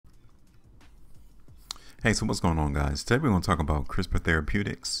Hey, so what's going on, guys? Today we're going to talk about Crispr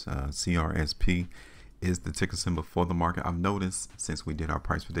Therapeutics. CRSP is the ticker symbol for the market. I've noticed since we did our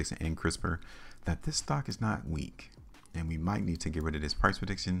price prediction in Crispr that this stock is not weak, and we might need to get rid of this price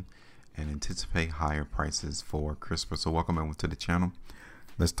prediction and anticipate higher prices for Crispr. So welcome everyone to the channel.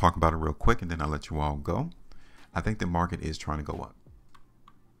 Let's talk about it real quick, and then I'll let you all go. I think the market is trying to go up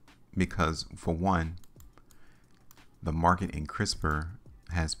because, for one, the market in Crispr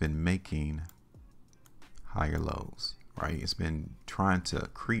has been making higher lows, right? It's been trying to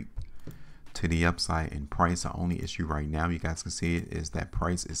creep to the upside in price. The only issue right now, you guys can see it, is that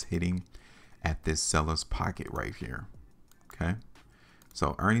price is hitting at this seller's pocket right here. Okay,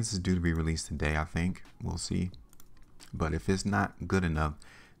 so earnings is due to be released today. I think we'll see, but if it's not good enough,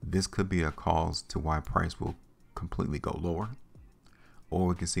 this could be a cause to why price will completely go lower, or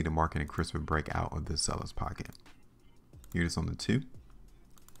we can see the market in Crispr break out of the seller's pocket. Here it is on the 2.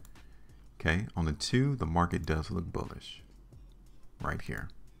 Okay, on the 2, the market does look bullish right here.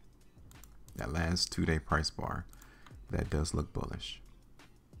 That last 2-day price bar, that does look bullish.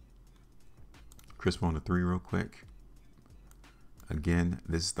 Crispr on the 3 real quick. Again,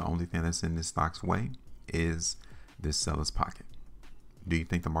 this is the only thing that's in this stock's way is this seller's pocket. Do you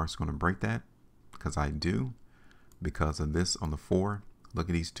think the market's going to break that? Because I do, because of this on the 4. Look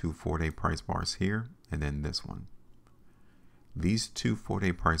at these 2 4-day price bars here, and then this one. These 2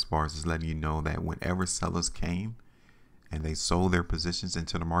 4-day price bars is letting you know that whenever sellers came and they sold their positions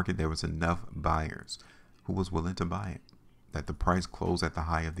into the market, there was enough buyers who was willing to buy it, that the price closed at the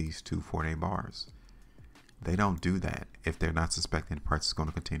high of these 2 4-day bars. They don't do that if they're not suspecting the price is going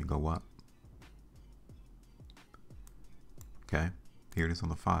to continue to go up. Okay, here it is on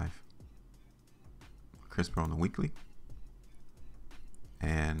the 5. Crispr on the weekly.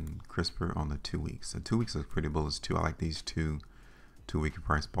 And Crispr on the 2 weeks. The 2 weeks is pretty bullish too. I like these two weekly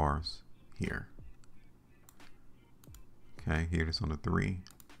price bars here. Okay, here it is on the 3,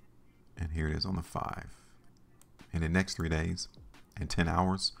 and here it is on the 5. In the next 3 days and 10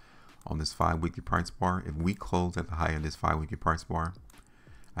 hours on this 5 weekly price bar, if we close at the high of this 5 weekly price bar,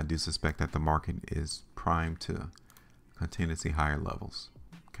 I do suspect that the market is primed to continue to see higher levels.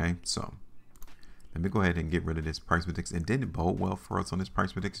 Okay, so let me go ahead and get rid of this price prediction. It didn't bode well for us on this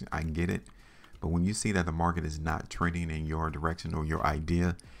price prediction. I get it. But when you see that the market is not trending in your direction or your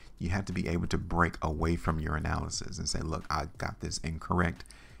idea, you have to be able to break away from your analysis and say, look, I got this incorrect.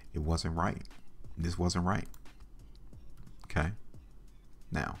 It wasn't right. This wasn't right. Okay.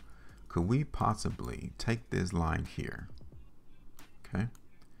 Now, could we possibly take this line here, okay,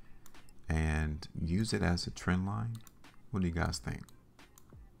 and use it as a trend line? What do you guys think?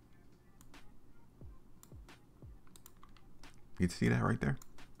 You see that right there?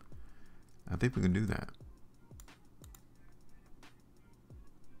 I think we can do that.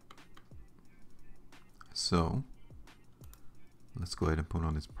 So let's go ahead and put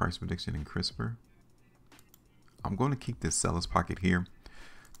on this price prediction in Crispr. I'm going to keep this seller's pocket here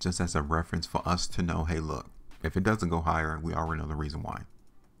just as a reference for us to know, hey, look, if it doesn't go higher, we already know the reason why.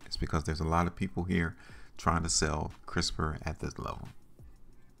 It's because there's a lot of people here trying to sell Crispr at this level.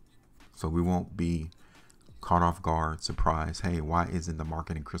 So we won't be caught off guard, surprised, hey, why isn't the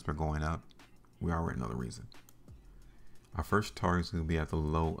market in Crispr going up? We already know the reason. Our first target is going to be at the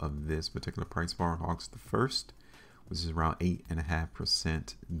low of this particular price bar on August the 1st, which is around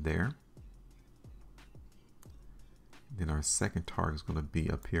 8.5% there. Then our second target is going to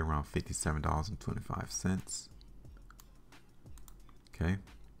be up here around $57.25. Okay.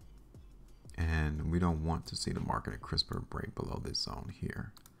 And we don't want to see the market at Crispr break below this zone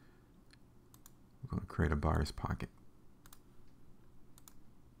here. We're going to create a buyer's pocket.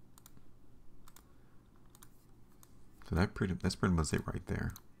 So that's pretty much it right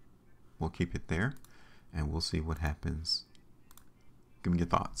there. We'll keep it there and we'll see what happens. Give me your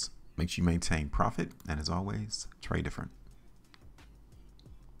thoughts. Make sure you maintain profit, and as always, trade different.